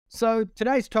So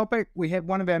today's topic, we had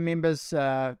one of our members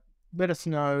let us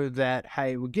know that,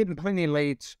 hey, we're getting plenty of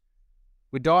leads.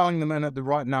 We're dialing them in at the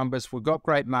right numbers. We've got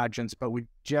great margins, but we're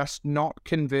just not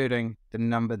converting the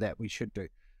number that we should do.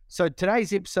 So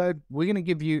today's episode, we're going to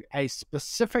give you a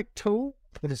specific tool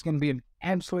that is going to be an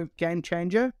absolute game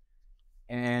changer.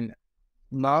 And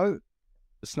no,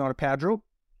 it's not a power drill.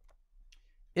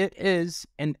 It is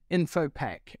an info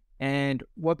pack. And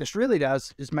what this really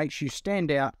does is makes you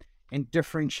stand out and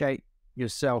differentiate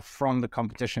yourself from the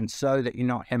competition so that you're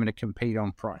not having to compete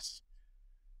on price.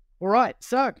 All right,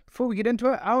 so before we get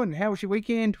into it, Owen, how was your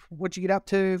weekend? What'd you get up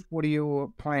to? What are your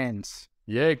plans?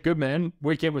 Yeah, good, man.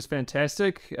 Weekend was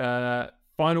fantastic.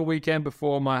 Final weekend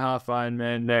before my half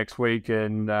Ironman next week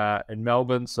in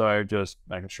Melbourne. So just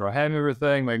making sure I have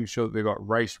everything, making sure that we got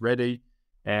race ready,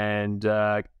 and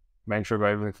making sure I got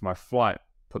everything for my flight.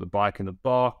 Put the bike in the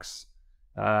box,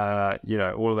 all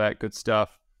of that good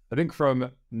stuff. I think from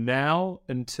now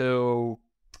until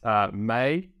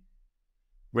May,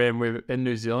 when we're in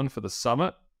New Zealand for the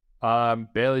summit, I'm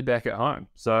barely back at home.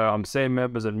 So I'm seeing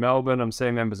members in Melbourne, I'm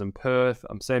seeing members in Perth,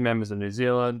 I'm seeing members in New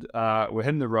Zealand. We're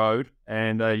hitting the road,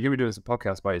 and you're going to be doing some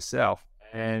podcasts by yourself.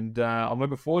 And I'm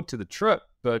looking forward to the trip.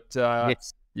 But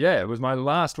Yes. yeah, it was my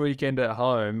last weekend at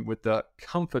home with the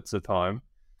comforts of home.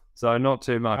 So not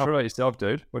too much. Oh. What about yourself,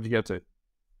 dude? What did you get up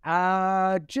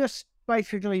to? Just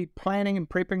basically planning and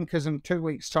prepping, because in 2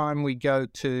 weeks' time we go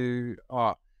to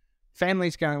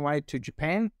family's going away to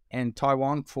Japan and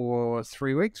Taiwan for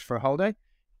 3 weeks for a holiday,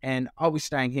 and I'll be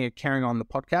staying here carrying on the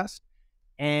podcast.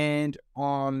 And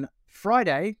on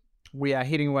Friday we are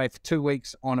heading away for 2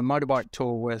 weeks on a motorbike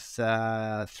tour with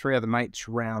 3 other mates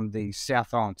around the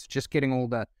South Island. So just getting all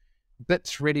the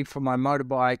bits ready for my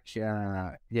motorbike.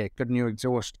 Got a new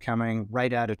exhaust coming,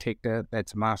 radar detector,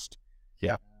 that's a must.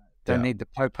 Don't need the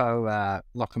popo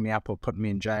locking me up or putting me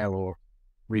in jail or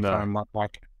refiring my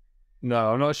bike.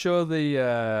 No, I'm not sure you'd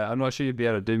be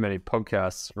able to do many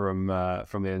podcasts from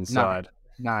the inside.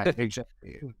 No,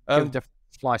 exactly. Give a different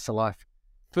slice of life.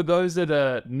 For those that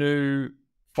are new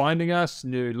finding us,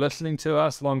 new listening to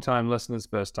us, long-time listeners,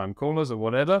 first-time callers, or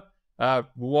whatever,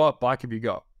 what bike have you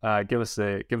got? Give us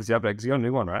the update, because you got a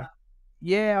new one, right?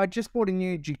 Yeah, I just bought a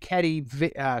new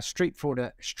Ducati Street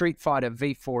Fighter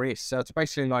V4S. So it's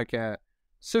basically like a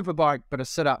super bike, but a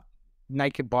sit-up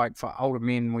naked bike for older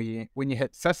men. When you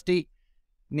hit 50,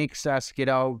 neck starts to get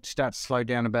old, starts to slow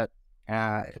down a bit.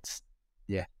 It's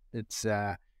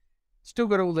still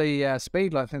got all the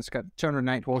speed. I think it's got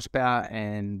 208 horsepower,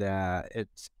 and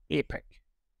it's epic.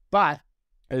 But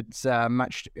it's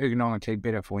much ergonomically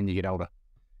better for when you get older.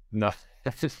 No,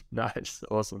 nice,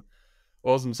 awesome.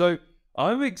 So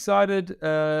I'm excited.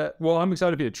 I'm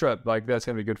excited for your trip. Like, that's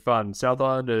going to be good fun. South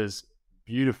Island is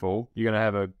beautiful. You're going to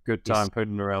have a good time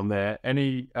putting around there.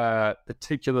 Any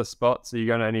particular spots? Are you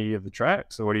going to any of the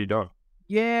tracks, or what are you doing?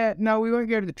 Yeah, no, we won't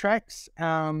go to the tracks.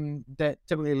 That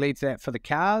typically leaves that for the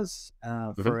cars,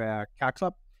 for our car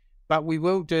club. But we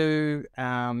will do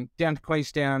down to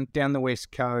Queenstown, down the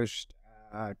west coast,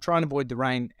 try and avoid the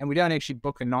rain. And we don't actually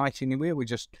book a night anywhere. We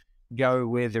just go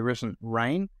where there isn't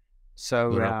rain.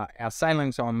 So our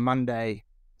sailing's on Monday,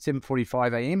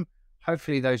 7:45 a.m.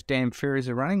 Hopefully those damn ferries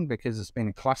are running, because it's been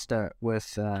a cluster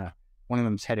with one of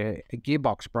them's had a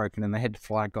gearbox broken and they had to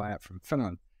fly a guy out from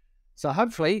Finland. So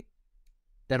hopefully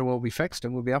that'll all be fixed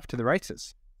and we'll be off to the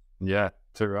races. Yeah,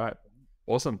 too right.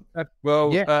 Awesome.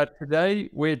 Yeah. Today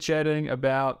we're chatting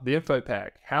about the info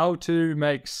pack, how to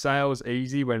make sales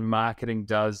easy when marketing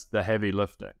does the heavy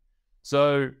lifting.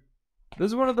 So this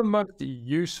is one of the most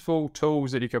useful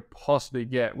tools that you could possibly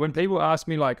get. When people ask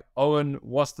me, like, Owen,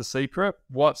 what's the secret?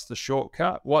 What's the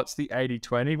shortcut? What's the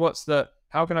 80-20?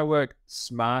 How can I work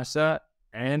smarter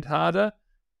and harder?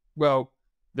 Well,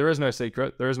 there is no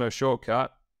secret. There is no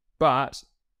shortcut. But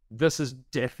this is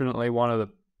definitely one of the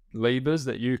levers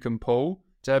that you can pull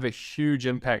to have a huge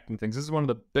impact on things. This is one of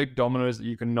the big dominoes that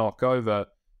you can knock over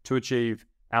to achieve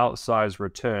outsized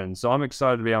returns. So I'm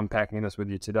excited to be unpacking this with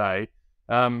you today.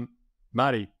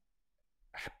 Marty,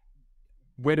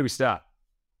 where do we start?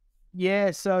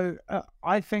 Yeah, so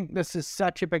I think this is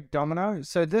such a big domino.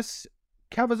 So this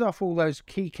covers off all those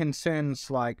key concerns,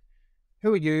 like,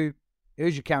 who are you?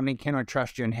 Who's your company? Can I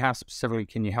trust you? And how specifically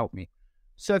can you help me?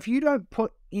 So if you don't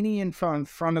put any info in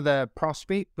front of the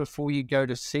prospect before you go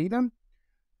to see them,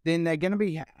 then they're going to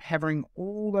be having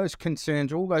all those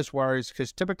concerns, all those worries,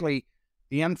 because typically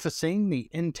the unforeseen, the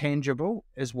intangible,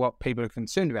 is what people are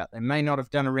concerned about. They may not have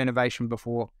done a renovation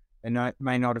before. They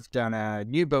may not have done a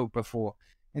new build before.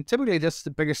 And typically this is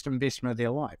the biggest investment of their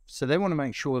life. So they want to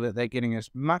make sure that they're getting as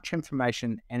much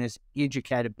information and as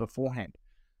educated beforehand.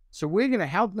 So we're going to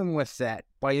help them with that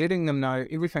by letting them know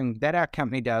everything that our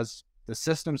company does, the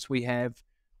systems we have,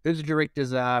 who the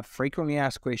directors are, frequently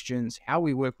asked questions, how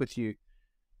we work with you.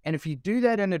 And if you do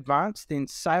that in advance, then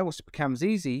sales becomes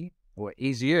easy or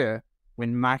easier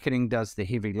when marketing does the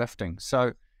heavy lifting.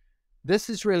 So this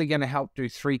is really going to help do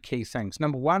 3 key things.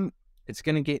 Number 1, it's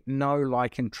going to get know,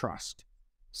 like, and trust.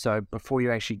 So before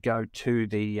you actually go to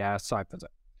the site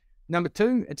visit. Number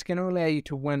 2, it's going to allow you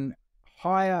to win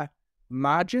higher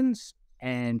margins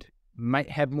and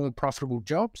have more profitable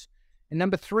jobs. And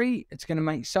number 3, it's going to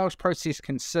make sales process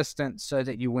consistent so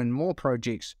that you win more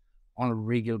projects on a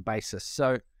regular basis.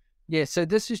 So yeah, so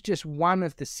this is just one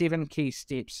of the 7 key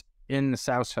steps in the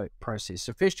sales process.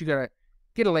 So first you got to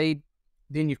get a lead,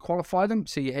 then you qualify them.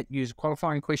 So you use a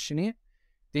qualifying questionnaire.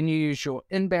 Then you use your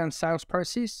inbound sales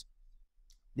process.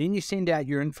 Then you send out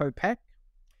your info pack.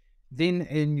 Then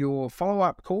in your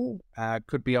follow-up call,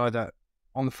 could be either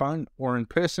on the phone or in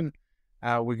person,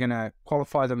 we're going to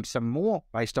qualify them some more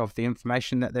based off the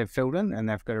information that they've filled in and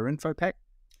they've got our info pack.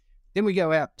 Then we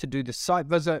go out to do the site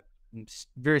visit,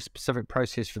 very specific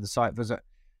process for the site visit.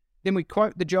 Then we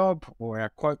quote the job or our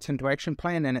quotes into action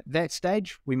plan. And at that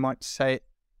stage, we might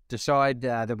decide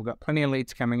that we've got plenty of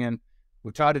leads coming in.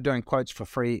 We're tired of doing quotes for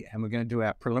free and we're going to do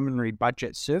our preliminary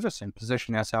budget service and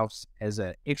position ourselves as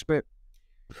an expert.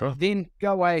 Sure. Then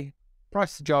go away,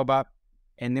 price the job up,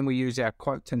 and then we use our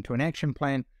quotes into an action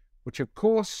plan, which of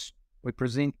course we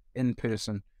present in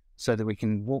person so that we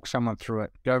can walk someone through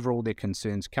it, go over all their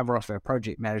concerns, cover off our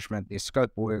project management, their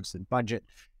scope of works, the budget,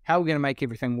 how we're going to make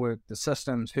everything work, the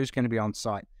systems, who's going to be on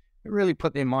site. It really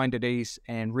put their mind at ease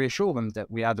and reassure them that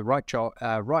we are the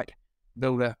right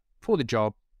builder for the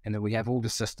job and that we have all the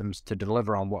systems to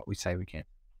deliver on what we say we can.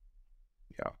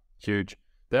 Yeah, huge.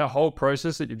 That whole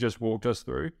process that you just walked us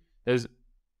through is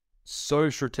so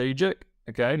strategic.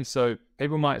 Okay, so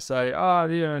people might say,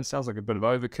 it sounds like a bit of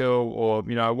overkill, or,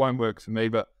 it won't work for me.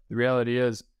 But the reality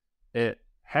is it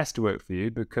has to work for you,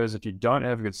 because if you don't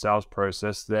have a good sales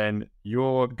process, then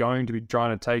you're going to be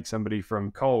trying to take somebody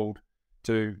from cold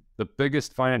to the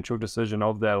biggest financial decision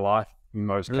of their life in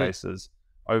most cases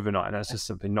overnight. And that's just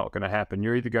simply not going to happen.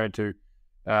 You're either going to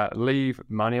leave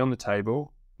money on the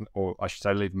table, or I should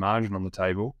say leave margin on the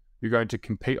table. You're going to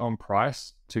compete on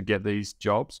price to get these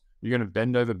jobs. You're going to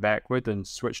bend over backward and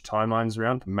switch timelines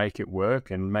around to make it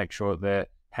work and make sure that they're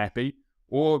happy.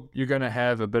 Or you're going to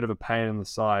have a bit of a pain in the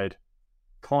side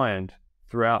client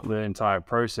throughout the entire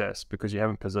process because you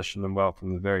haven't positioned them well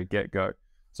from the very get-go.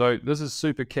 So this is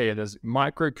super key. There's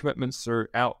micro commitments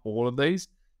throughout all of these.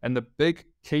 And the big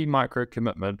key micro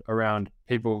commitment around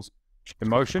people's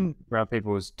emotion, around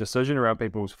people's decision, around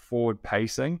people's forward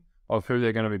pacing of who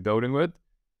they're going to be building with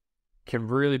can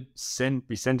really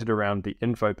be centered around the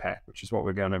info pack, which is what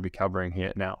we're going to be covering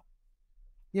here now.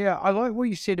 Yeah, I like what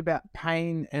you said about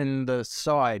pain in the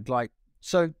side.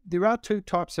 So there are 2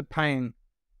 types of pain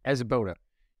as a builder.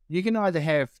 You can either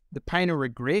have the pain of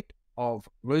regret of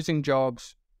losing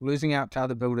jobs, losing out to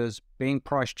other builders, being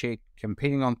price checked,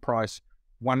 competing on price,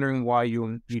 wondering why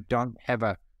you don't have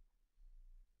a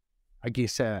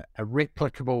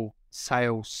replicable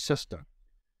sales system.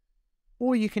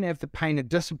 Or you can have the pain of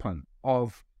discipline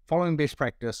of following best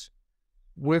practice,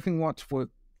 following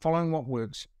what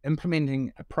works,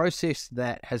 implementing a process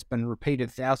that has been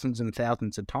repeated thousands and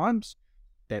thousands of times,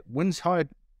 that wins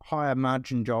higher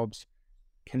margin jobs,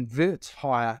 converts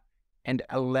higher, and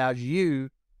allows you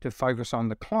to focus on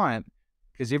the client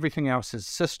because everything else is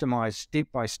systemized step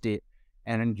by step,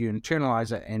 and you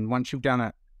internalize it. And once you've done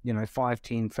it, 5,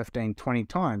 10, 15, 20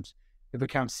 times, it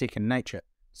becomes second nature.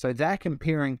 So they're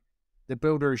comparing the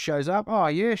builder who shows up,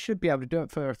 should be able to do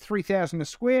it for 3,000 a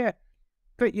square,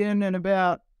 fit you in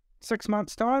about 6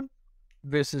 months' time,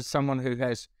 versus someone who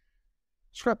has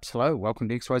scripts. Hello, welcome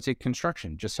to XYZ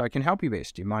Construction. Just so I can help you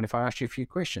best. Do you mind if I ask you a few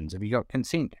questions? Have you got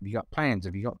consent? Have you got plans?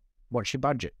 What's your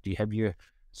budget? Do you have your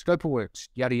scope of works?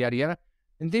 Yada, yada, yada.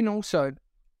 And then also,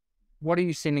 what are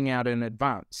you sending out in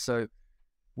advance? So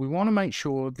we want to make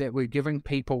sure that we're giving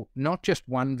people not just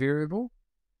one variable,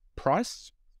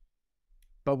 price,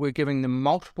 but we're giving them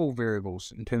multiple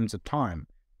variables in terms of time,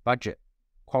 budget,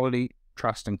 quality,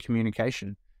 trust, and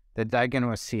communication that they're going to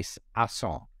assess us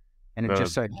on. And it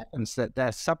just so happens that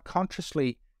they're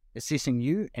subconsciously assessing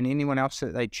you and anyone else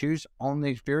that they choose on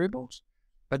these variables,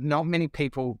 but not many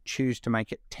people choose to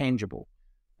make it tangible.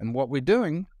 And what we're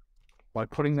doing by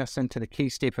putting this into the key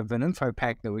step of an info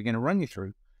pack that we're going to run you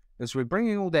through is we're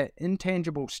bringing all that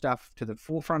intangible stuff to the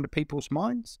forefront of people's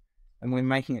minds, and we're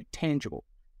making it tangible.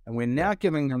 And we're now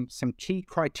giving them some key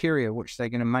criteria which they're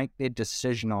going to make their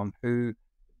decision on who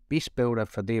best builder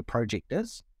for their project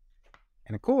is.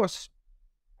 And of course,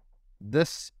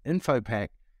 this info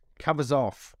pack covers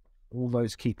off all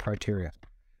those key criteria.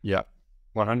 Yeah,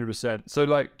 100%. So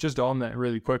like, just on that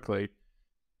really quickly,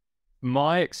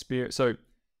 my experience, so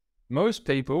most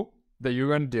people that you're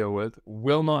going to deal with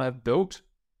will not have built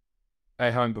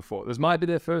a home before. This might be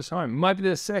their first home, might be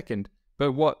their second,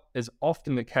 but what is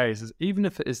often the case is even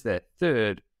if it is their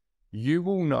third, you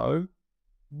will know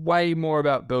way more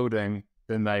about building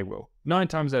than they will. 9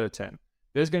 times out of 10.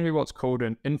 There's going to be what's called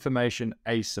an information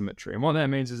asymmetry. And what that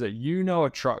means is that you know a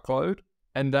truckload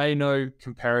and they know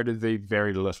comparatively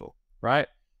very little, right?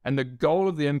 And the goal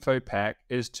of the info pack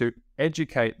is to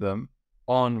educate them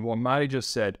on what Marty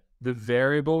just said, the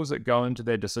variables that go into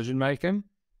their decision making,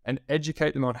 and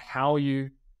educate them on how you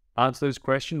answer those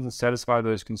questions and satisfy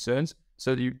those concerns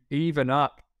so that you even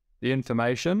up the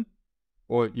information,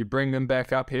 or you bring them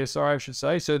back up here, sorry, I should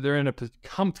say, so they're in a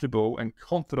comfortable and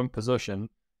confident position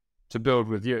to build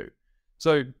with you.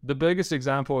 So the biggest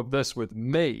example of this with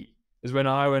me is when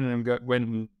I went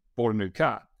and bought a new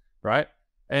car, right?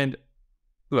 And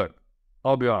look,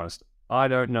 I'll be honest, I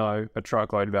don't know a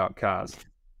truckload about cars.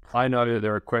 I know that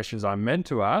there are questions I'm meant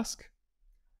to ask,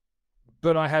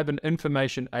 but I have an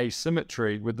information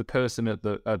asymmetry with the person at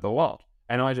the lot.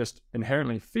 And I just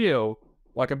inherently feel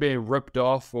like I'm being ripped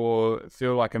off or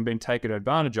feel like I'm being taken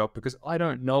advantage of because I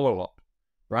don't know a lot,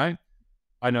 right?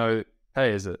 I know,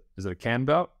 hey, is it a cam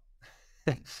belt?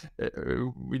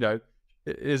 You know,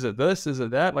 is it this? Is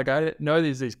it that? Like, I know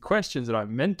there's these questions that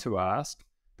I'm meant to ask,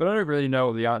 but I don't really know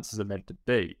what the answers are meant to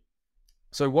be.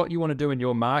 So what you want to do in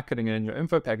your marketing and in your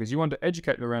info pack is you want to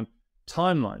educate them around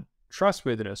timeline,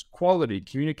 trustworthiness, quality,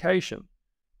 communication,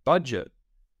 budget.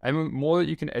 And the more that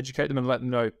you can educate them and let them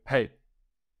know, hey,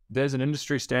 there's an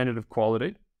industry standard of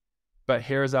quality, but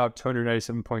here is our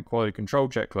 287-point quality control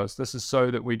checklist. This is so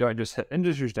that we don't just hit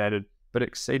industry standard, but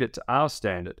exceed it to our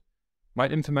standard. My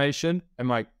information and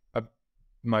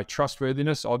my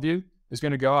trustworthiness of you is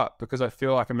going to go up because I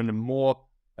feel like I'm in a more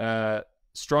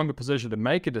stronger position to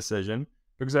make a decision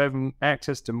because I have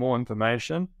access to more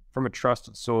information from a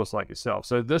trusted source like yourself.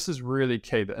 So this is really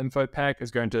key. The info pack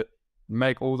is going to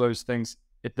make all those things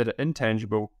that are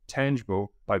intangible,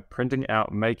 tangible by printing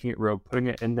out, making it real, putting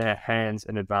it in their hands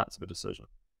in advance of a decision.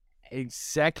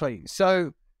 Exactly.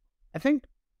 So I think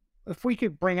if we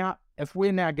could bring up, if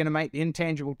we're now going to make the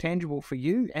intangible tangible for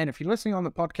you, and if you're listening on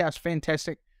the podcast,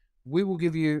 fantastic. We will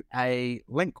give you a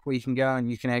link where you can go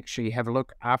and you can actually have a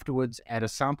look afterwards at a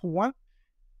sample one.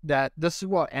 That this is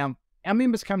what our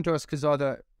members come to us because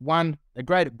either one, they're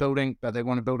great at building, but they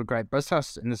want to build a great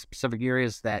business in the specific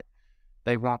areas that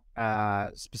they want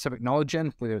specific knowledge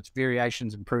in, whether it's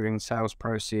variations, improving sales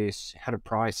process, how to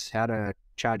price, how to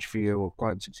charge for your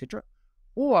quotes, etc.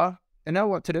 Or they know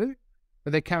what to do,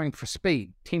 but they're coming for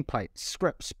speed, templates,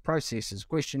 scripts, processes,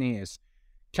 questionnaires,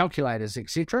 calculators,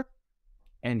 etc.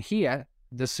 And here,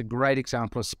 this is a great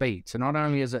example of speed. So not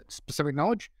only is it specific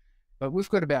knowledge, but we've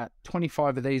got about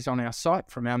 25 of these on our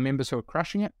site from our members who are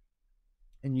crushing it.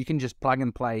 And you can just plug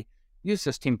and play, use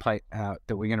this template that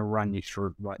we're going to run you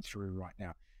through right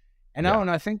now. And Owen,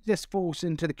 I think this falls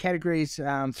into the categories,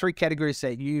 3 categories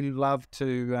that you love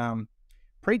to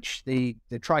preach, the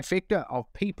trifecta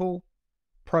of people,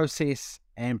 process,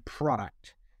 and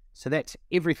product. So that's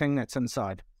everything that's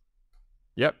inside.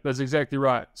 Yep, that's exactly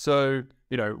right. So,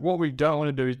 you know, what we don't want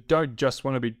to do is don't just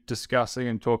want to be discussing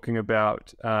and talking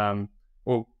about,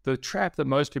 well, the trap that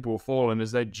most people will fall in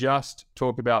is they just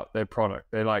talk about their product.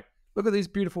 They're like, look at these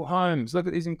beautiful homes, look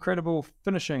at these incredible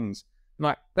finishings. I'm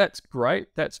like, that's great,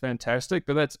 that's fantastic,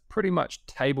 but that's pretty much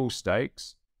table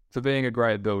stakes for being a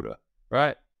great builder,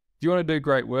 right? If you want to do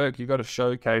great work, you've got to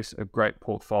showcase a great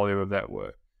portfolio of that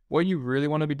work. What you really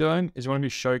want to be doing is you want to be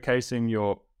showcasing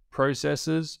your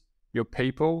processes, your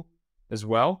people as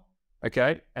well,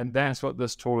 okay? And that's what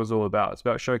this tool is all about. It's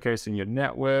about showcasing your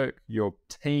network, your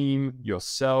team,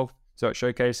 yourself. So it's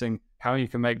showcasing how you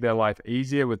can make their life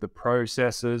easier with the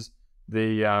processes,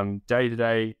 the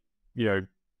day-to-day, you know,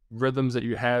 rhythms that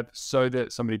you have so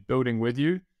that somebody building with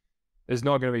you is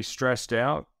not going to be stressed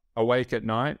out, awake at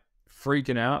night,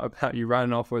 freaking out about you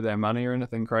running off with their money or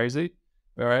anything crazy,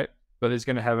 all right? But it's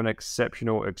going to have an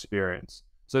exceptional experience.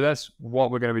 So that's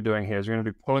what we're going to be doing here is we're going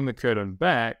to be pulling the curtain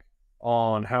back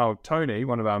on how Tony,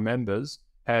 one of our members,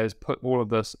 has put all of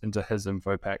this into his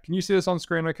info pack. Can you see this on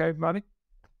screen okay, Marty?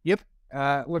 Yep.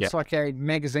 Looks like a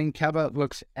magazine cover. It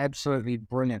looks absolutely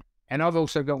brilliant. And I've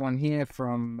also got one here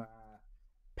from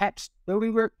Pat's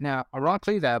Building Group. Now,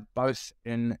 ironically, they're both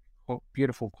in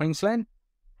beautiful Queensland.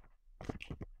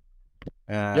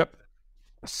 Yep.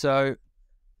 So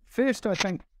first, I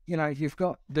think, you know, you've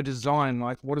got the design,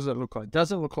 like what does it look like?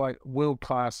 Does it look like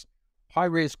world-class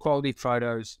high-res quality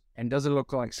photos, and does it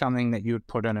look like something that you would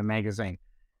put in a magazine?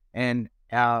 And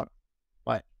our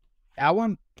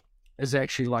one is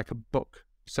actually like a book.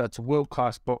 So it's a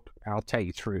world-class book. I'll take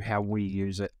you through how we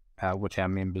use it with our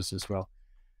members as well.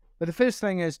 But the first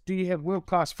thing is, do you have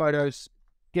world-class photos?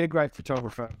 Get a great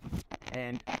photographer.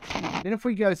 And then if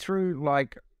we go through,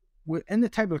 like, we're in the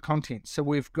table of contents. So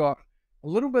we've got a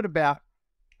little bit about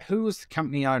who is the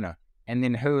company owner and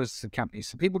then who is the company.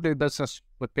 So people do business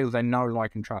with people they know,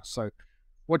 like, and trust. So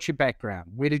what's your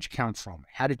background? Where did you come from?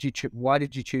 Why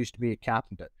did you choose to be a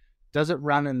carpenter? Does it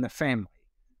run in the family?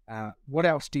 What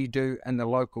else do you do in the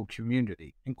local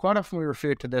community? And quite often we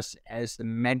refer to this as the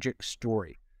magic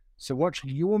story. So what's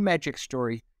your magic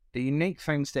story, the unique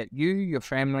things that you, your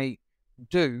family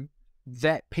do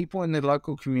that people in the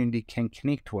local community can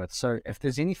connect with? So if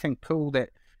there's anything cool that,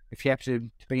 if you have to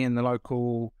be in the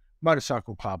local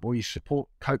motorcycle club or you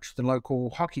coach the local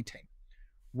hockey team,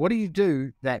 what do you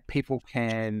do that people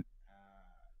can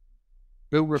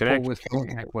build rapport with,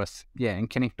 and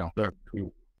connect on?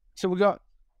 So we got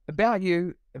about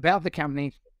you, about the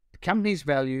company's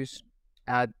values,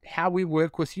 how we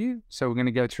work with you. So we're going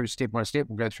to go through step by step.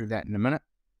 We'll go through that in a minute.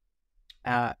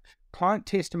 Client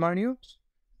testimonials,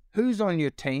 who's on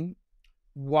your team,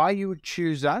 why you would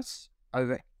choose us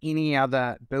over any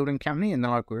other building company in the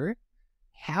local area,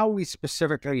 how we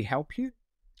specifically help you.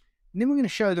 And then we're going to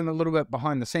show them a little bit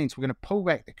behind the scenes. We're going to pull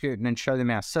back the curtain and show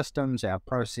them our systems, our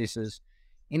processes,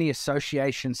 any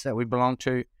associations that we belong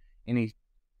to, any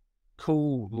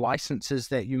cool licenses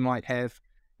that you might have.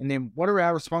 And then what are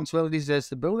our responsibilities as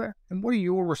the builder? And what are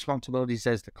your responsibilities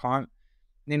as the client?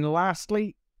 And then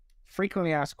lastly,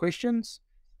 frequently asked questions.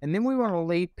 And then we want to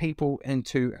lead people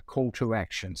into a call to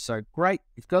action. So great,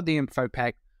 you've got the info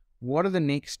pack. What are the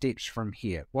next steps from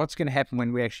here? What's going to happen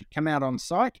when we actually come out on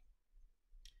site?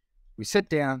 We sit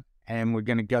down and we're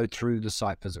going to go through the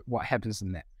site visit. What happens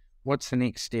in that? What's the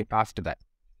next step after that?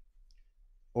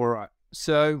 All right.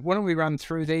 So why don't we run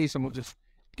through these and we'll just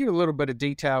give a little bit of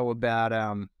detail about,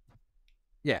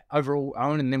 overall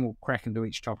own, and then we'll crack into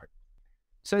each topic.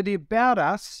 So the about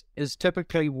us is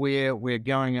typically where we're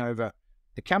going over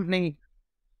the company,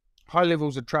 high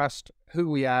levels of trust, who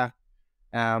we are,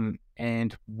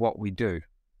 and what we do.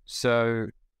 So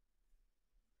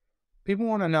people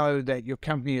want to know that your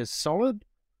company is solid,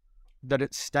 that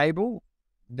it's stable,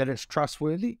 that it's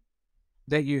trustworthy,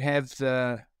 that you have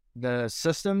the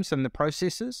systems and the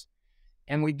processes.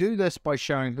 And we do this by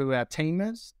showing who our team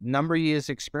is, number of years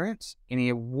experience, any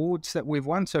awards that we've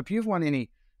won. So if you've won any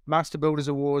Master Builders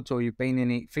Awards, or you've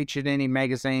been featured in any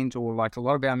magazines, or like a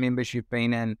lot of our members, you've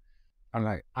been in, I don't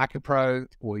know, ArchiPro,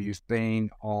 or you've been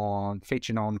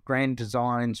featured on Grand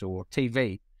Designs or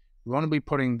TV, we want to be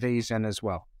putting these in as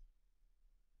well.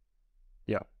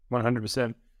 Yeah,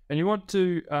 100%. And you want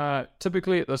to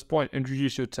typically at this point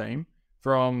introduce your team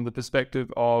from the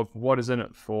perspective of what is in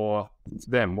it for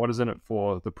them, what is in it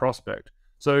for the prospect.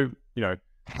 So,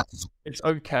 it's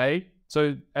okay.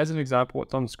 So as an example,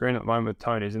 what's on the screen at the moment with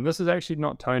Tony's, and this is actually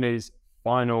not Tony's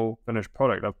final finished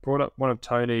product. I've brought up one of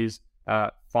Tony's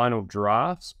final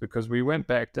drafts because we went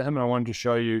back to him and I wanted to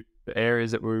show you the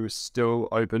areas that we were still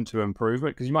open to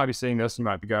improvement, because you might be seeing this and you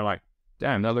might be going like,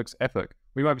 damn, that looks epic.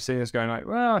 We might be seeing this going like,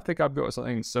 well, I think I've got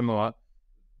something similar.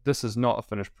 This is not a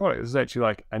finished product. This is actually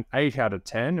like an 8 out of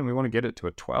 10, and we want to get it to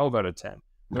a 12 out of 10.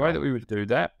 The way that we would do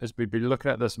that is we'd be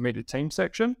looking at this meet the team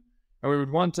section, and we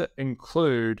would want to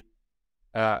include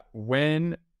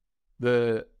when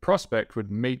the prospect would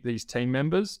meet these team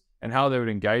members and how they would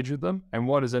engage with them and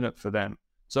what is in it for them.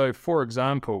 So, for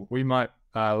example, we might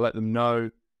let them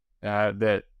know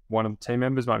that one of the team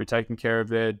members might be taking care of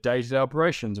their day-to-day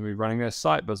operations and be running their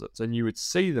site visits, and you would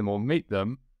see them or meet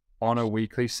them on a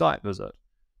weekly site visit.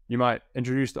 You might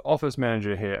introduce the office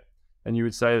manager here, and you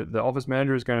would say that the office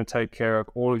manager is going to take care of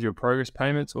all of your progress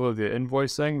payments, all of your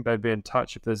invoicing. They'd be in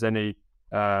touch if there's any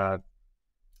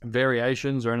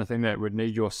variations or anything that would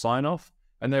need your sign-off,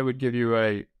 and they would give you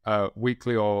a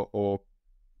weekly or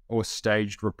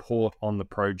staged report on the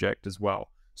project as well.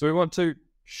 So we want to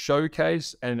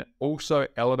showcase and also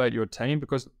elevate your team,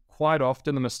 because quite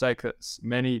often the mistake that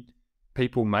many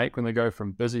people make when they go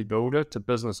from busy builder to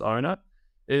business owner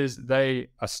is they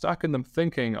are stuck in them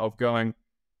thinking of going,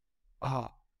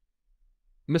 Mr.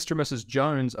 and Mrs.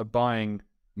 Jones are buying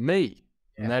me.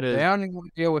 Yeah, and that is, they only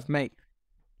want to deal with me.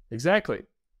 Exactly.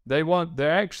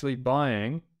 They're actually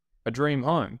buying a dream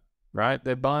home, right?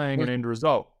 They're buying an end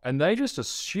result. And they just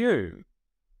assume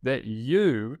that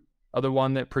you are the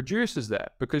one that produces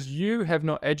that, because you have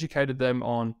not educated them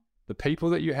on the people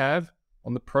that you have,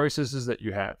 on the processes that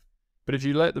you have. But if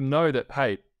you let them know that,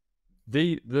 hey,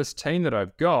 this team that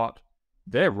I've got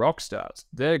they're rock stars.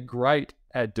 They're great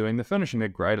at doing the finishing. They're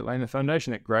great at laying the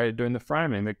foundation. They're great at doing the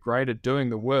framing. They're great at doing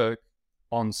the work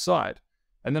on site.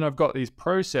 And then I've got these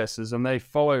processes, and they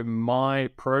follow my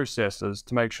processes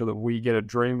to make sure that we get a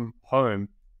dream home,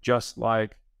 just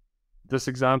like this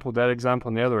example, that example,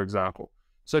 and the other example.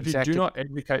 So if you do not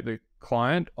educate the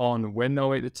client on when they'll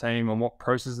meet the team, on what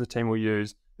process the team will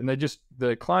use, then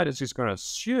the client is just going to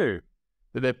assume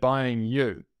that they're buying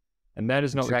you. And that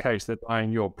is not the case. They're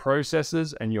buying your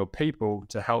processes and your people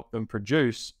to help them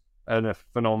produce a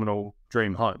phenomenal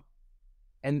dream home.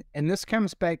 And this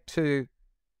comes back to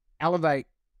elevate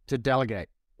to delegate.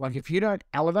 Like if you don't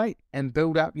elevate and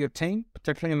build up your team,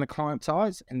 particularly in the client's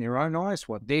eyes, in their own eyes,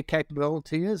 what their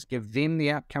capability is, give them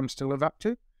the outcomes to live up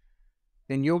to,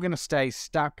 then you're going to stay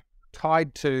stuck,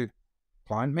 tied to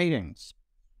client meetings,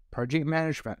 project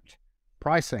management,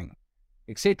 pricing,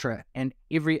 etc., and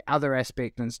every other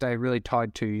aspect, and stay really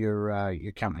tied to your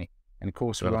company. And of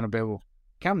course, we want to build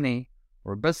a company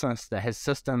or a business that has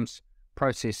systems,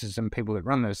 processes, and people that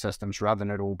run those systems, rather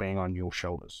than it all being on your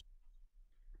shoulders.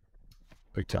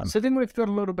 Big time. So then we've got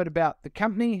a little bit about the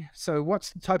company. So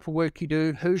what's the type of work you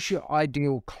do? Who's your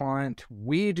ideal client?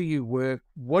 Where do you work?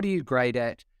 What are you great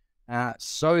at?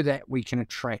 So that we can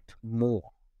attract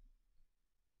more.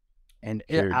 And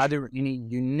are there any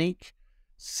unique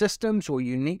systems or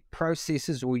unique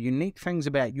processes or unique things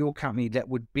about your company that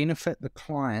would benefit the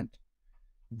client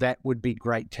that would be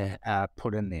great to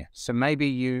put in there? So maybe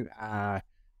you are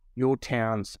your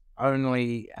town's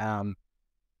only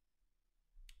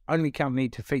company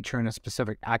to feature in a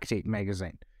specific architect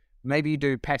magazine. Maybe you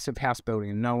do passive house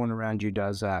building and no one around you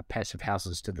does passive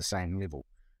houses to the same level.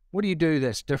 What do you do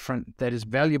that's different, that is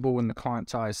valuable in the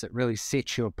client's eyes, that really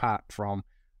sets you apart from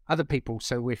other people?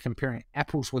 So we're comparing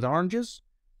apples with oranges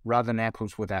rather than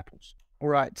apples with apples. All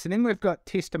right, so then we've got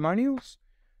testimonials.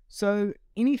 So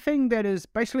anything that is,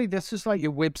 basically this is like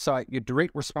your website, your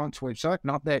direct response website,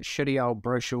 not that shitty old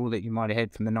brochure that you might have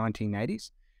had from the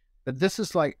 1980s, but this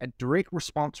is like a direct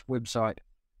response website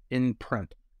in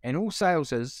print. And all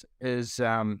sales is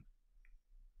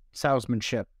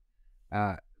salesmanship.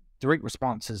 Direct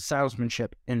response is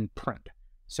salesmanship in print.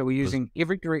 So we're using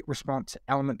every direct response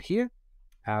element here.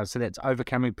 So that's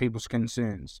overcoming people's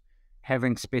concerns,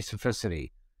 having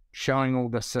specificity, showing all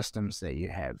the systems that you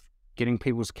have, getting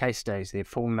people's case studies, their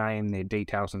full name, their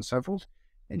details, and so forth,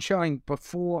 and showing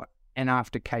before and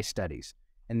after case studies.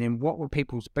 And then what were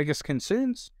people's biggest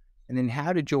concerns? And then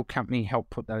how did your company help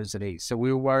put those at ease? So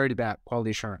we were worried about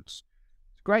quality assurance.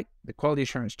 It's great. The quality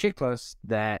assurance checklist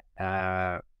that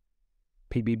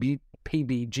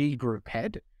PBG group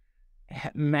had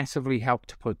massively helped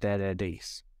to put that at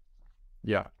ease.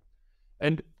 Yeah.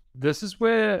 And this is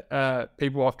where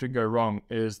people often go wrong,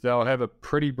 is they'll have a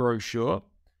pretty brochure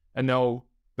and they'll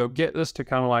get this to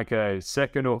kind of like a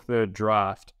second or third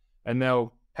draft, and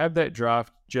they'll have that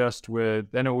draft just with,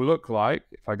 then it will look like,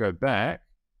 if I go back,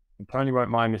 and Tony won't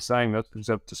mind me saying this because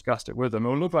I've discussed it with him, it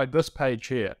will look like this page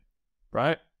here,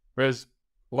 right? Whereas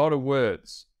a lot of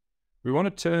words, we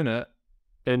want to turn it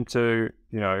into,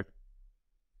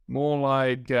 more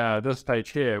like this page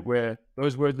here, where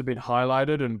those words have been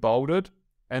highlighted and bolded,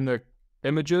 and the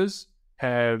images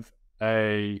have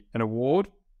an award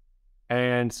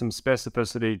and some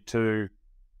specificity to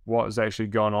what is actually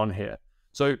going on here.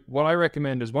 So what I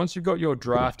recommend is, once you've got your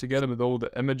draft together with all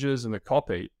the images and the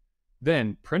copy,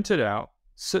 then print it out,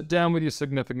 sit down with your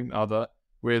significant other,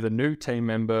 with a new team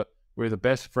member, with a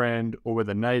best friend, or with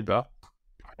a neighbor,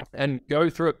 and go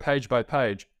through it page by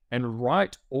page and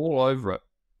write all over it.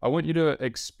 I want you to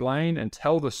explain and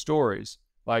tell the stories.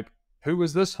 Like, who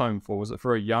was this home for? Was it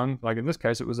for a young, like in this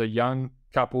case, it was a young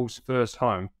couple's first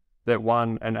home that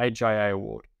won an HIA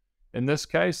award. In this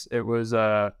case, it was it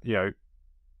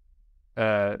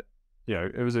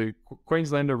was a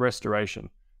Queenslander restoration,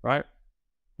 right?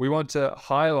 We want to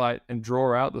highlight and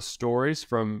draw out the stories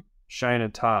from Shane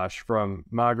and Tash, from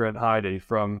Margaret and Heidi,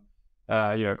 from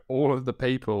all of the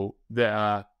people that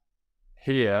are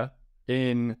here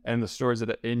and the stories that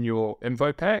are in your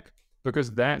info pack,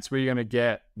 because that's where you're going to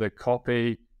get the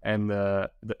copy and the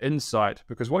insight.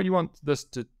 Because what you want this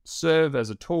to serve as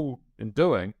a tool in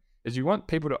doing is, you want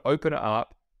people to open it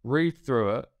up, read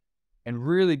through it, and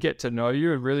really get to know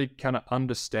you and really kind of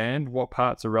understand what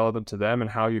parts are relevant to them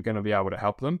and how you're going to be able to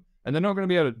help them. And they're not going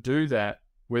to be able to do that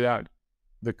without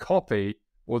the copy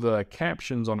or the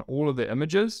captions on all of the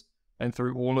images and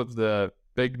through all of the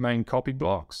big main copy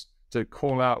blocks to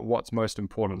call out what's most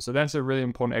important. So that's a really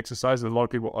important exercise that a lot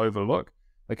of people overlook.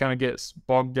 They kind of get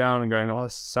bogged down and going, oh,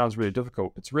 this sounds really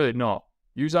difficult. It's really not.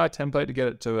 Use our template to get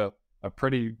it to a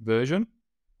pretty version,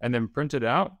 and then print it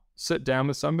out, sit down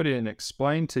with somebody and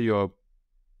explain to your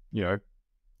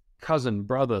cousin,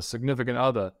 brother, significant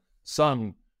other,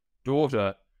 son,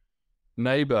 daughter,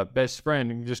 neighbor, best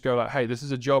friend, and you just go like, hey, this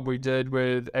is a job we did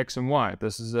with X and Y.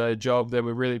 This is a job that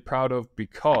we're really proud of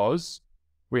because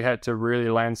we had to really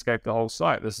landscape the whole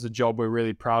site. This is a job we're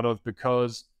really proud of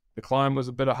because the climb was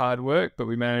a bit of hard work, but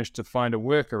we managed to find a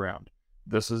workaround.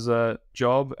 This is a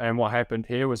job, and what happened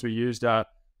here was we used our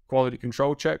quality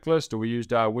control checklist, or we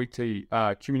used our weekly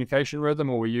communication rhythm,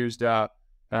 or we used our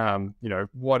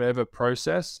whatever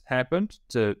process happened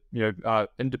to, our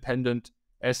independent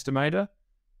estimator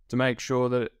to make sure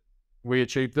that we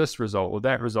achieved this result or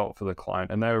that result for the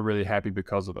client. And they were really happy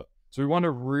because of it. So we want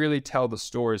to really tell the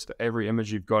stories for every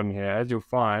image you've got in here. As you'll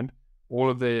find, all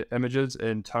of the images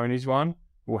in Tony's one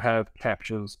will have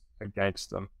captions against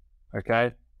them.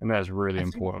 Okay. And that's really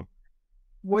important.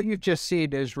 What you've just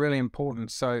said is really important.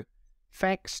 So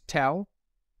facts tell,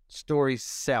 stories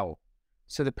sell.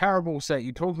 So the parables that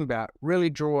you're talking about really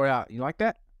draw out. You like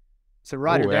that? So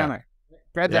write it down.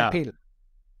 Grab that pen.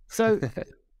 So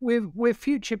we're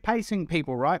future pacing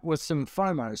people, right? With some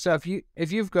FOMO. So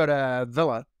if you've got a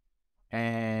villa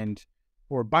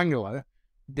or a bungalow,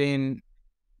 then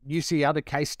you see other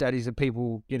case studies of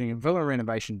people getting a villa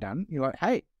renovation done. You're like,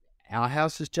 hey, our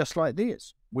house is just like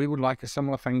theirs. We would like a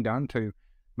similar thing done to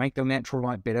make the natural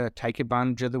light better, take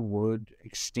advantage of the wood,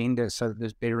 extend it so that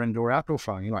there's better indoor-outdoor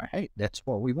flow. You're like, hey, that's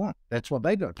what we want. That's what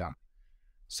they got done.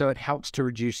 So it helps to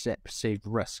reduce that perceived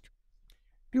risk.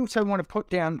 You also want to put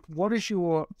down what is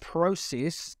your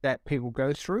process that people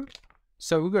go through.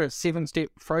 So we've got a 7-step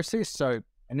process. So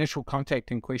initial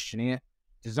contact and questionnaire,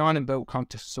 design and build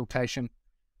consultation,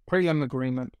 prelim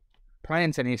agreement,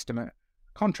 plans and estimate,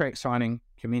 contract signing,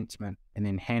 commencement, and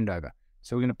then handover.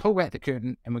 So we're going to pull back the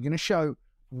curtain and we're going to show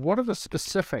what are the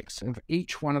specifics of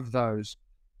each one of those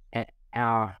at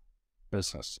our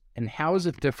business and how is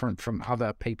it different from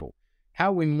other people?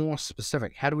 How are we more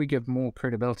specific? How do we give more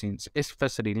credibility? And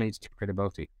specificity leads to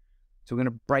credibility. So we're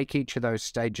going to break each of those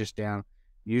stages down,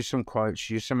 use some quotes,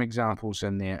 use some examples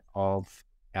in there of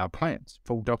our plans,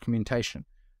 full documentation.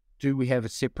 Do we have a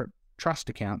separate trust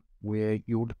account where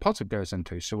your deposit goes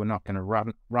into? So we're not going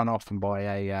to run off and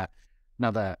buy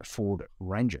another Ford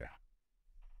Ranger.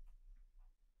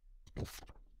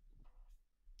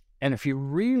 And if you're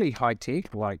really high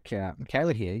tech, like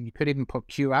Michaela here, you could even put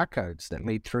QR codes that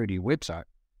lead through to your website.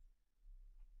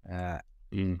 I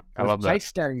love that. Case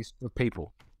studies for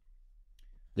people.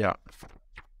 Yeah.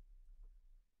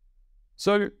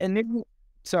 So, and then,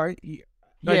 sorry,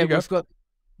 we've got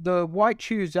the Why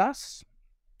Choose Us.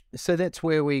 So that's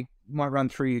where we might run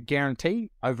through your guarantee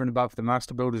over and above the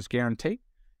Master Builder's guarantee.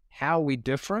 How we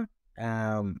differ,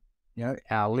 our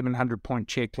 1,100 point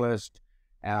checklist,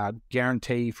 our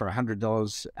guarantee for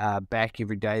 $100 back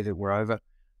every day that we're over,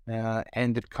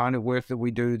 and the kind of work that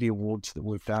we do, the awards that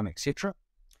we've done, etc.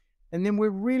 And then we're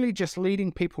really just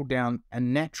leading people down a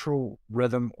natural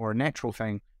rhythm or a natural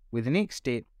thing where the next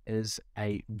step is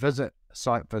a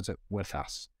site visit with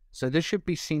us. So this should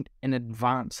be sent in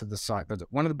advance of the site visit.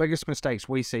 One of the biggest mistakes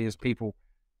we see is people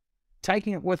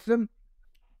taking it with them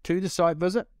to the site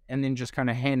visit and then just kind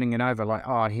of handing it over like,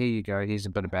 oh, here you go. Here's a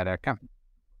bit about our company.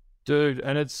 Dude,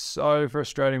 and it's so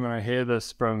frustrating when I hear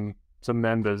this from some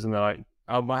members and they're like,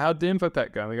 oh, how'd the info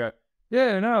pack go? And they go,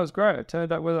 yeah, no, it was great. I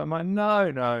turned up with it. I'm like,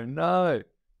 no.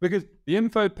 Because the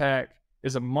info pack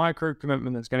is a micro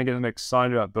commitment that's going to get them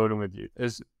excited about building with you,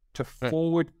 is to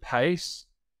forward pace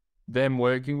them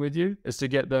working with you, is to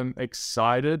get them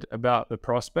excited about the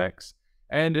prospects.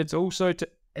 And it's also to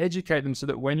educate them so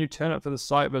that when you turn up for the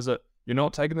site visit, you're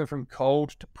not taking them from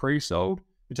cold to pre-sold.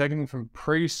 You're taking them from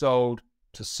pre-sold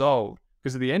to sold.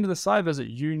 Because at the end of the site visit,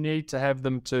 you need to have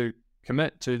them to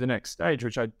commit to the next stage,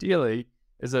 which ideally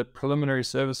is a preliminary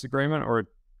service agreement or a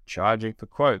charging for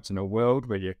quotes in a world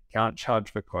where you can't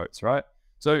charge for quotes, right?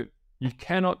 So you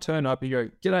cannot turn up, you go,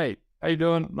 g'day, how you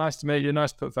doing? Nice to meet you.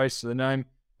 Nice to put face to the name.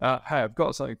 Hey, I've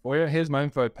got something for you. Here's my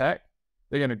info pack.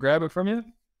 They're going to grab it from you,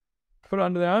 put it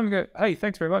under their arm and go, hey,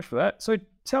 thanks very much for that. So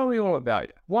tell me all about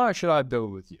you. Why should I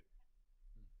build with you?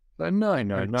 Like,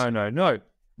 no.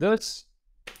 This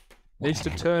needs to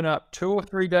turn up 2 or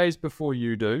 3 days before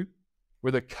you do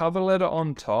with a cover letter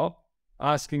on top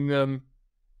asking them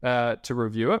to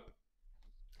review it,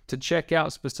 to check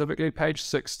out specifically page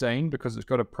 16 because it's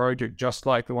got a project just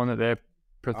like the one that they're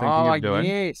thinking of doing.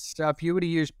 Yes. So if you were to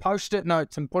use Post-it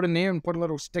notes and put in there and put a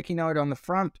little sticky note on the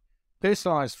front,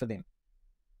 personalized for them.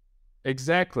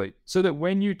 Exactly. So that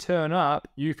when you turn up,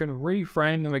 you can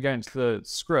reframe them against the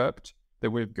script that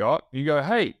we've got. You go,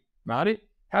 hey, Marty,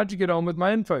 how'd you get on with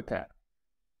my info pack?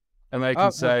 And they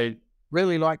can say,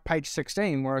 really like page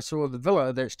 16 where I saw the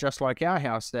villa that's just like our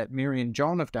house that Mary and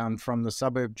John have done from the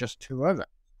suburb just two over.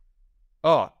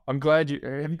 Oh, I'm glad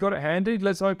have you got it handy?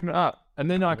 Let's open it up. And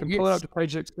then I can pull it up to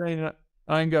page 16 and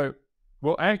I can go,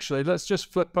 well, actually, let's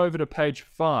just flip over to page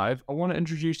 5. I want to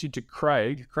introduce you to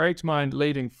Craig. Craig's my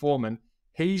leading foreman.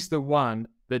 He's the one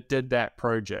that did that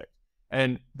project.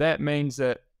 And that means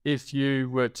that if you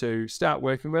were to start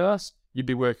working with us, you'd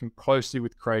be working closely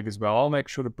with Craig as well. I'll make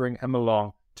sure to bring him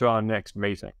along to our next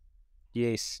meeting.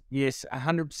 Yes,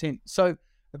 100%. So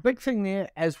the big thing there,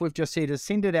 as we've just said, is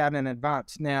send it out in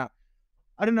advance. Now,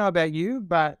 I don't know about you,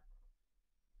 but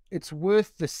it's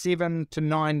worth the $7 to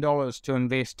 $9 to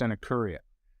invest in a courier.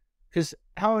 Because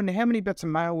how many bits of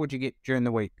mail would you get during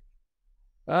the week?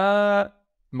 My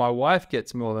wife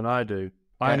gets more than I do.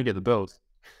 I only get the bills.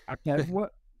 Okay.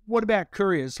 What about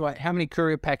couriers? Like, how many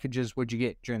courier packages would you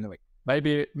get during the week?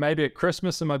 Maybe at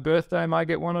Christmas and my birthday, I might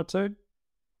get 1 or 2.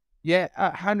 Yeah,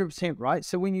 100% right.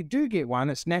 So when you do get one,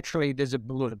 it's naturally there's a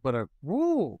little bit of,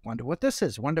 whoa, wonder what this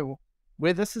is, wonder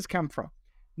where this has come from.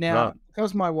 Now,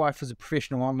 because my wife is a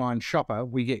professional online shopper,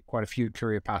 we get quite a few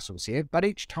courier parcels here, but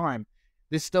each time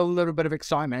there's still a little bit of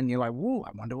excitement and you're like, whoa,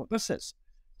 I wonder what this is.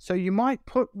 So you might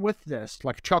put with this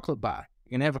like a chocolate bar.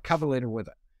 You can have a cover letter with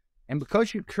it. And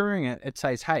because you're couriering it, it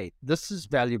says, hey, this is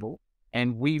valuable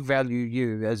and we value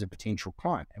you as a potential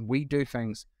client. And we do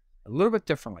things a little bit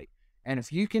differently. And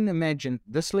if you can imagine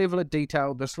this level of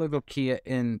detail, this level of care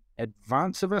in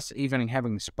advance of us even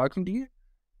having spoken to you,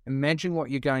 imagine what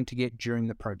you're going to get during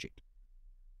the project.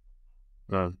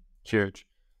 Huge.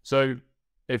 So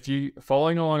if you're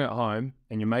following along at home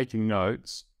and you're making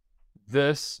notes,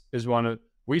 this is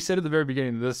we said at the very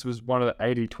beginning, this was one of the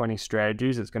 80-20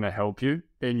 strategies that's going to help you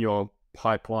in your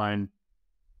pipeline,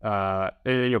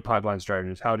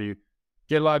 strategies. How do you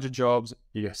get larger jobs?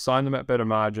 You sign them at better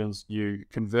margins. You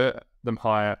convert them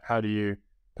higher. How do you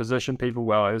position people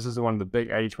well? This is one of the big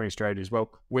 80-20 strategies.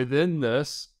 Well, within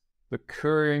this, the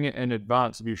couriering in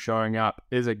advance of you showing up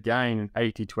is again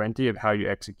 80-20 of how you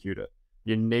execute it.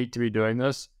 You need to be doing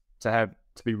this to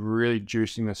be really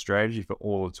juicing the strategy for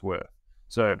all it's worth.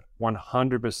 So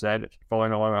 100%, if you're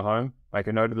following along at home, make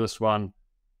a note of this one,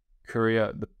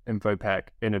 courier the info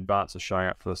pack in advance of showing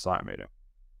up for the site meeting.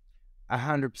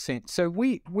 100%. So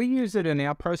we use it in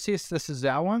our process. This is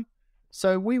our one.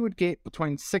 So we would get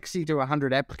between 60 to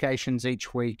 100 applications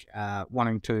each week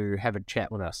wanting to have a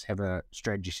chat with us, have a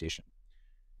strategy session,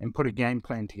 and put a game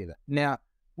plan together. Now,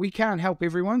 we can't help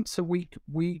everyone, so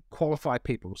we qualify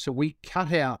people. So we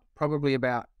cut out probably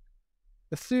about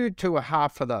a third to a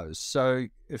half of those. So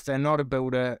if they're not a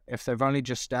builder, if they've only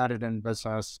just started in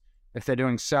business, if they're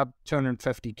doing sub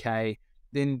 250K,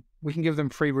 then we can give them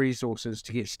free resources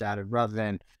to get started rather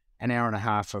than an hour and a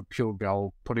half of pure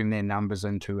gold, putting their numbers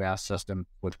into our system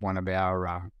with one of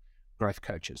our growth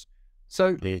coaches.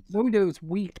 So what we do is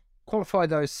we qualify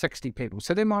those 60 people.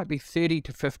 So there might be 30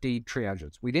 to 50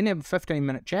 triages. We then have a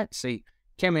 15-minute chat, see,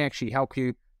 can we actually help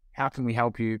you? How can we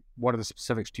help you? What are the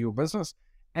specifics to your business?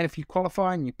 And if you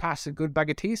qualify and you pass a good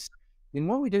bugger test, then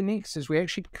what we do next is we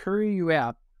actually courier you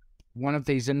out one of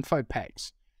these info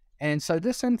packs. And so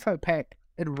this info pack,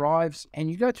 it arrives and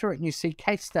you go through it and you see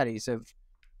case studies of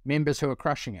members who are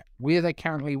crushing it, where they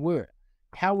currently were,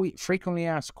 how we frequently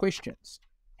ask questions,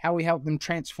 how we help them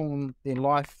transform their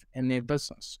life and their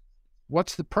business.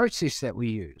 What's the process that we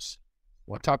use?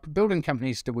 What type of building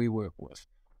companies do we work with?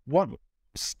 What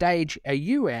stage are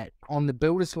you at on the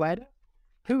builder's ladder?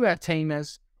 Who our team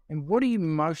is, and what do you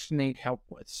most need help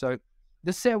with? So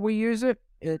this is how we use it.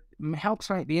 It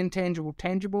helps make the intangible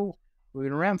tangible. We've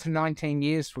been around for 19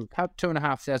 years. We've helped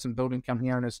 2,500 building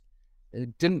company owners.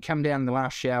 It didn't come down the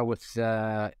last shower with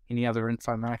any other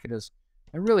info marketers.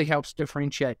 It really helps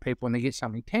differentiate people when they get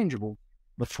something tangible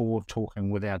before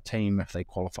talking with our team if they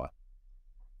qualify.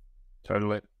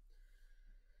 Totally.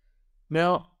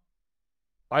 Now,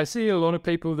 I see a lot of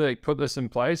people that put this in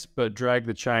place but drag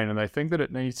the chain, and they think that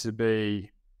it needs to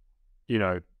be,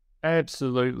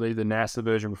 absolutely the NASA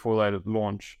version before they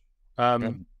launch.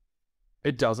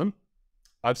 It doesn't.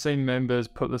 I've seen members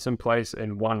put this in place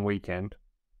in one weekend.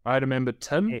 I had a member,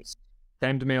 Tim,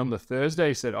 came to me on the Thursday,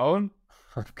 he said, Owen,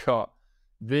 I've got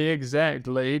the exact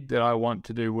lead that I want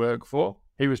to do work for.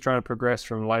 He was trying to progress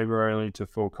from labor only to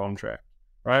full contract,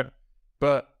 right?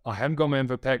 But I haven't got my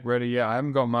info pack ready yet. I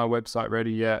haven't got my website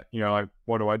ready yet.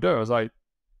 What do I do? I was like,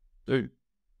 dude,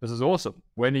 this is awesome.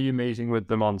 When are you meeting with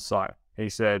them on site? He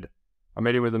said, I'm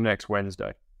meeting with them next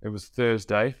Wednesday. It was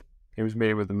Thursday. He was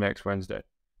meeting with them next Wednesday.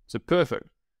 So perfect.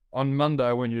 On Monday,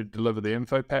 I want you to deliver the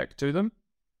info pack to them.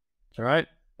 All right.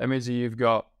 That means that you've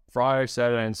got Friday,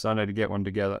 Saturday, and Sunday to get one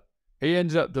together. He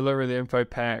ended up delivering the info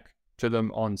pack to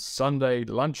them on Sunday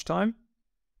lunchtime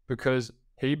because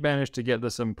he managed to get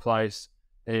this in place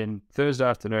in Thursday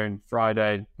afternoon,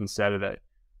 Friday, and Saturday.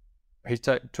 He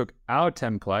took our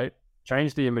template,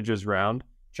 changed the images around,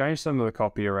 changed some of the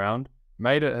copy around,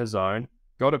 made it his own,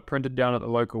 got it printed down at the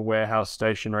local warehouse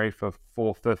stationery for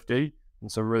 $4.50,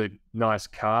 and some really nice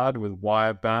card with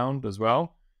wire bound as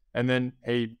well. And then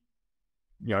he,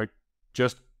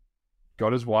 just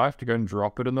got his wife to go and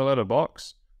drop it in the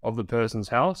letterbox of the person's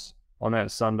house on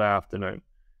that Sunday afternoon.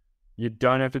 You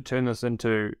don't have to turn this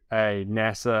into a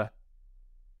NASA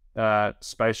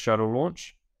space shuttle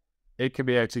launch. It can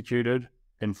be executed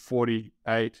in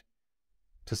 48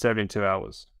 to 72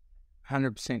 hours.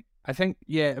 100%. I think,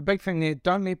 a big thing there,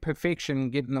 don't let perfection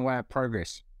get in the way of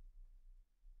progress.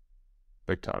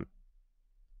 Big time.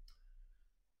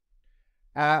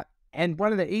 And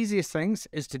one of the easiest things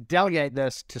is to delegate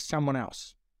this to someone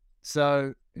else.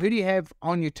 So who do you have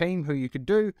on your team who you could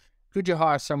do? Could you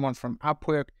hire someone from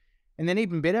Upwork? And then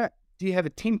even better, do you have a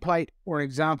template or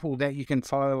example that you can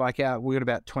follow? Like we've got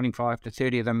about 25 to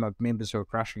 30 of them of members who are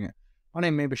crushing it. On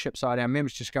our membership site, our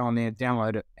members just go on there,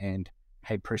 download it, and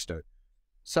hey presto.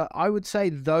 So I would say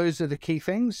those are the key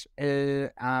things.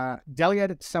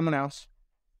 Delegate it to someone else.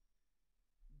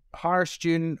 Hire a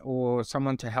student or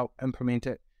someone to help implement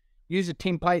it. Use a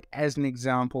template as an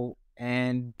example,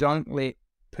 and don't let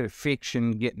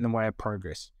perfection get in the way of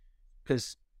progress.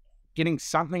 Because getting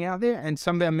something out there, and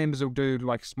some of our members will do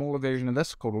like a smaller version of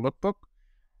this called a lookbook,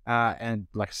 and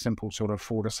like a simple sort of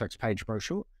 4 to 6 page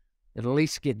brochure. At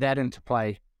least get that into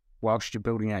play whilst you're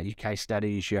building out your case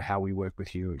studies, your how we work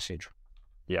with you, etc.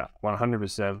 Yeah,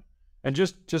 100%. And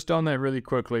just on that really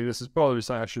quickly, this is probably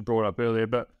something I should have brought up earlier,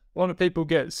 but a lot of people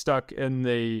get stuck in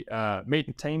the meet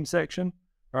and team section,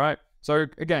 right? So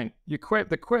again, the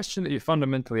question that you're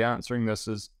fundamentally answering this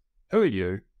is, who are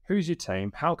you? Who's your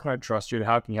team? How can I trust you? And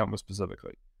how can you help me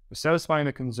specifically? We're satisfying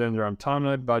the concerns around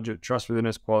timeline, budget,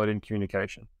 trustworthiness, quality, and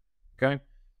communication. Okay?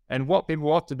 And what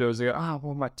people often do is they go,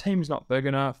 well, my team's not big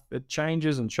enough. It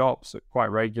changes and chops quite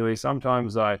regularly.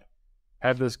 Sometimes I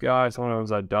have this guy,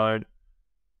 sometimes I don't.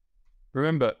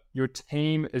 Remember, your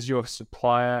team is your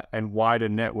supplier and wider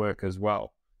network as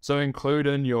well. So include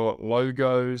in your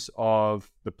logos of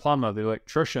the plumber, the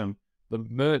electrician, the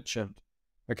merchant.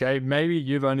 Okay, maybe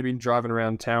you've only been driving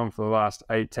around town for the last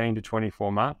 18 to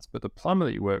 24 months, but the plumber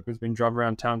that you work with has been driving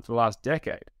around town for the last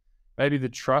decade. Maybe the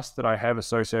trust that I have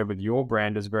associated with your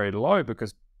brand is very low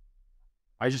because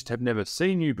I just have never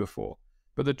seen you before.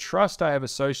 But the trust I have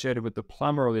associated with the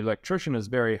plumber or the electrician is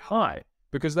very high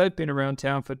because they've been around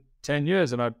town for 10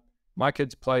 years and my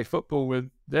kids play football with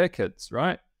their kids,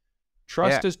 right?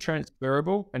 Trust is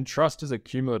transferable and trust is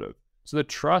accumulative. So the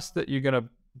trust that you're going to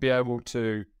be able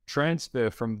to transfer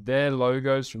from their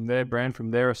logos, from their brand,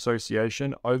 from their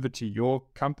association over to your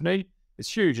company is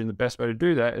huge. And the best way to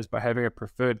do that is by having a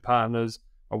preferred partners,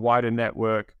 a wider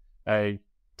network, a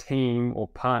team or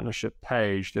partnership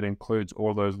page that includes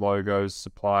all those logos,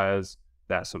 suppliers,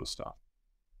 that sort of stuff.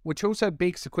 Which also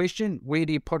begs the question, where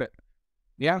do you put it?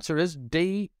 The answer is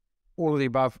D, all of the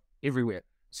above, everywhere.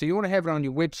 So you want to have it on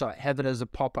your website, have it as a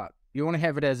pop-up. You want to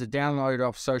have it as a download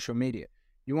off social media.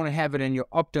 You want to have it in your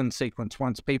opt-in sequence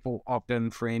once people opt in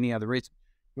for any other reason.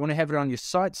 You want to have it on your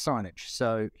site signage.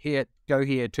 So go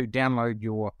here to download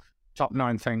your top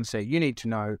 9 things that you need to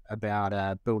know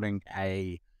about building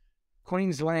a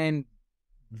Queensland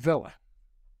villa.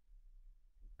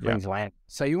 Queensland.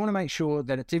 So you want to make sure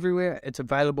that it's everywhere, it's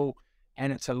available,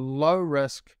 and it's a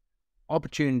low-risk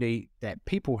opportunity that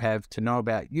people have to know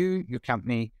about you, your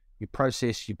company, your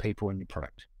process, your people, and your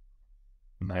product.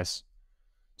 Nice.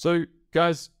 So,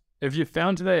 guys, if you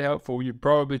found today helpful, you've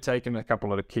probably taken a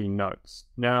couple of the key notes.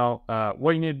 Now,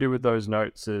 what you need to do with those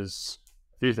notes is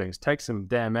a few things. Take some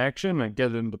damn action and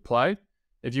get it into play.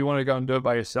 If you want to go and do it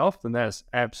by yourself, then that's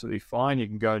absolutely fine. You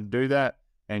can go and do that.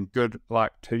 And good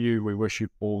luck to you. We wish you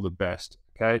all the best.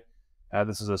 Okay.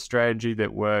 This is a strategy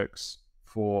that works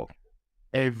for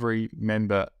every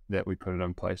member that we put it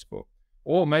in place for.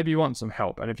 Or maybe you want some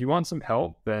help. And if you want some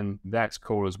help, then that's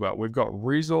cool as well. We've got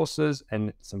resources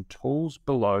and some tools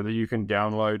below that you can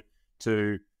download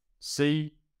to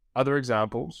see other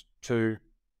examples, to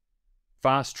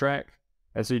fast track,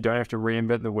 and so you don't have to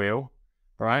reinvent the wheel,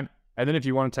 right? And then if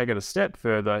you want to take it a step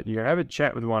further, you can have a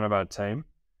chat with one of our team.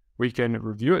 We can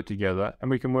review it together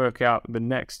and we can work out the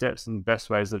next steps and the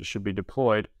best ways that it should be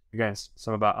deployed against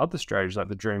some of our other strategies like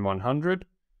the Dream 100,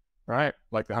 right?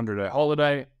 Like the 100-day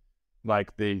holiday,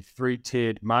 like the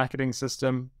 3-tiered marketing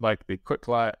system, like the quick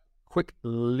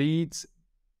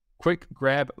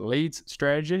grab leads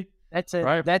strategy. That's it.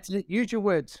 Right? That's it. Use your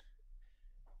words.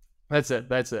 That's it.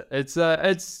 That's it.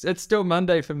 It's still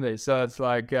Monday for me, so it's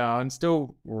like I'm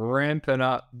still ramping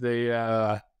up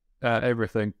the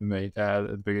everything for me at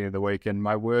the beginning of the week, and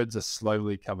my words are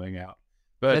slowly coming out.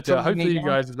 But That's all you hopefully need, you man.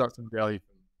 guys have got some value.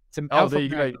 Some Oh, alpha there you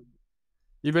go. brain.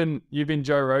 You've been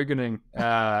Joe Roganing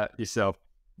yourself.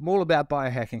 I'm all about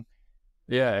biohacking.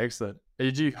 Yeah, excellent.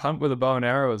 Did you hunt with a bow and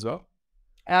arrow as well?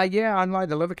 Yeah, unlike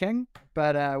the Liver King,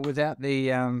 but without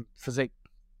the physique.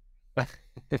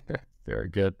 Very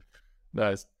good.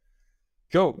 Nice.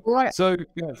 Cool. All right. So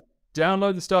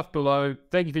download the stuff below.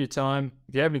 Thank you for your time.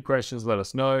 If you have any questions, let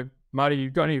us know. Marty, you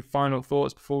got any final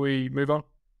thoughts before we move on?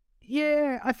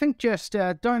 Yeah, I think just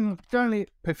don't let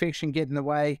perfection get in the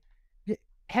way.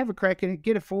 Have a crack at it.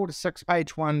 Get a 4 to 6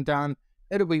 page one done.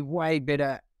 It'll be way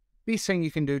better. Best thing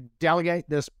you can do, delegate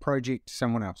this project to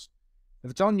someone else.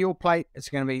 If it's on your plate, it's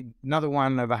going to be another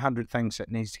one of 100 things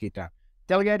that needs to get done.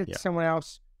 Delegate it to someone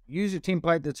else. Use a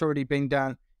template that's already been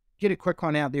done. Get a quick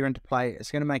one out there into play.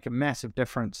 It's going to make a massive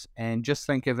difference. And just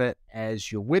think of it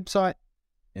as your website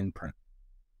in print.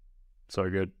 So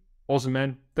good. Awesome,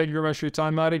 man. Thank you very much for your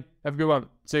time, Marty. Have a good one.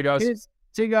 See you guys. Cheers.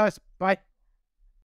 See you guys. Bye.